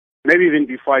Maybe even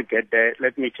before I get there,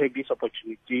 let me take this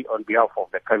opportunity on behalf of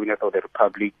the Cabinet of the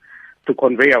Republic to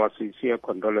convey our sincere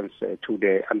condolence to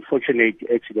the unfortunate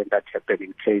accident that happened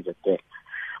in KZN.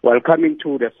 While coming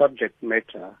to the subject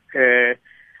matter,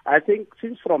 I think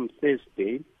since from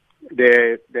Thursday,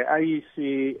 the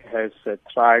IEC has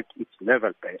tried its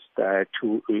level best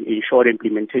to ensure the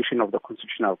implementation of the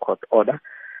Constitutional Court order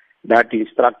that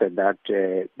instructed that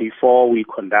before we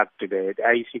conduct the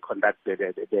IEC conducted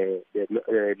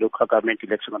the local government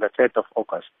election on the 3rd of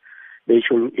August, they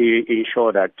should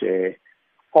ensure that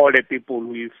all the people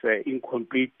with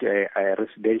incomplete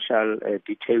residential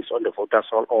details on the voters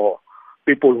roll, or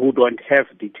people who don't have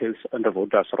details on the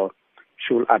voters roll,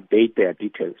 should update their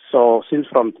details. So since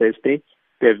from Thursday,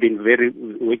 they've been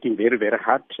working very, very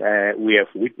hard. We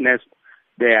have witnessed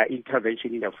their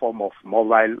intervention in the form of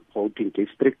mobile voting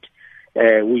district,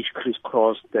 which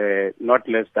crisscrossed not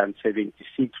less than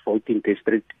 76 voting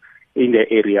districts in the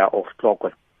area of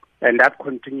Tlokwe. And that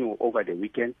continued over the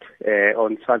weekend.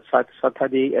 On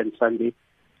Saturday and Sunday,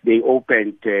 they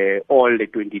opened all the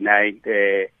 29,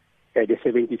 the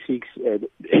 76,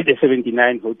 the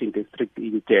 79 voting districts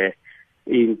in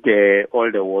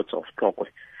all the wards of Tlokwe.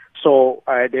 So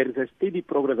there is a steady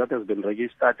progress that has been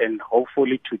registered, and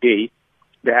hopefully today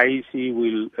the IEC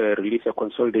will release a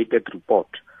consolidated report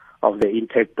of the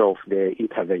impact of the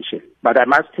intervention. But I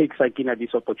must take, Sakina,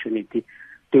 this opportunity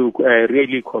to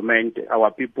really commend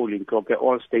our people in Tlokwe,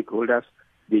 all stakeholders,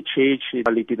 the church,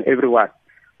 everyone,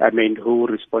 who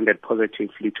responded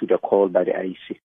positively to the call by the IEC.